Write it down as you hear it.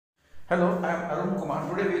Hello, I am Arun Kumar.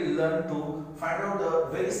 Today we will learn to find out the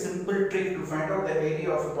very simple trick to find out the area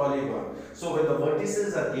of a polygon. So when the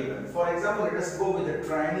vertices are given, for example, let us go with a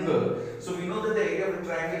triangle. So we know that the area of the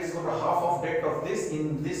triangle is equal to half of depth of this.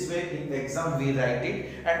 In this way, in the exam we write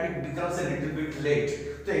it, and it becomes a little bit late.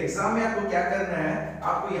 तो exam में आपको क्या करना है,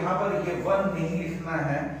 आपको यहाँ पर ये 1 नहीं लिखना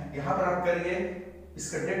है, यहाँ पर आप करिए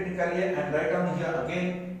इसका डेट निकालिए and write down here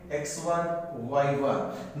again x1 y1.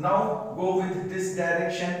 Now go with this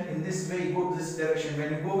direction. In this way you go this direction.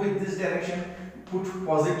 When you go with this direction, put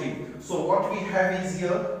positive. So what we have is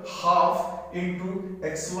here half into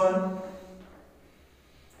x1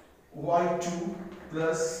 y2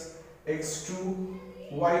 plus x2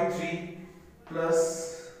 y3 plus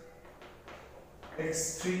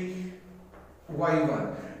x3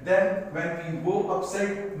 y1. Then when we go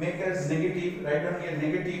upside, make as negative, write down here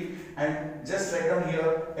negative, and just write down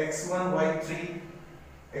here x1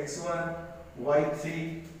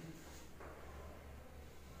 y3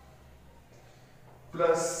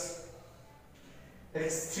 plus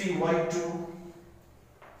x3 y2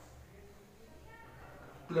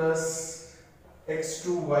 plus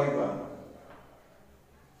x2 y1.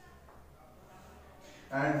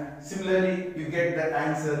 And similarly you get the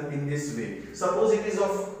answer in this way. Suppose it is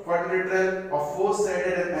of quadrilateral of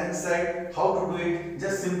 4-sided and n side. How to do it?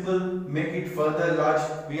 Just simple, make it further large.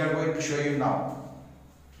 We are going to show you now.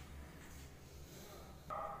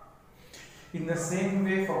 In the same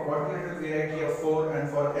way, for quadrilateral we write here 4, and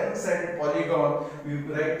for n-sided polygon we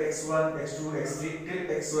write x1, x2, x3 till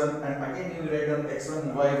x1, and again you write down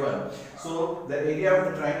x1, y1. So the area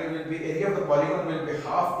of the triangle will be, area of the polygon will be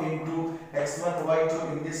half into x1,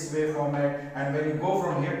 y2 in this way format, and when you go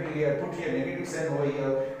from here to here, put here negative sign over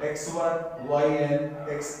here, x1, yn,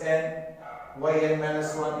 xn, yn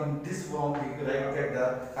minus 1 in this form, we get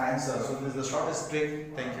the answer. So this is the shortest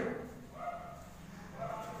trick. Thank you.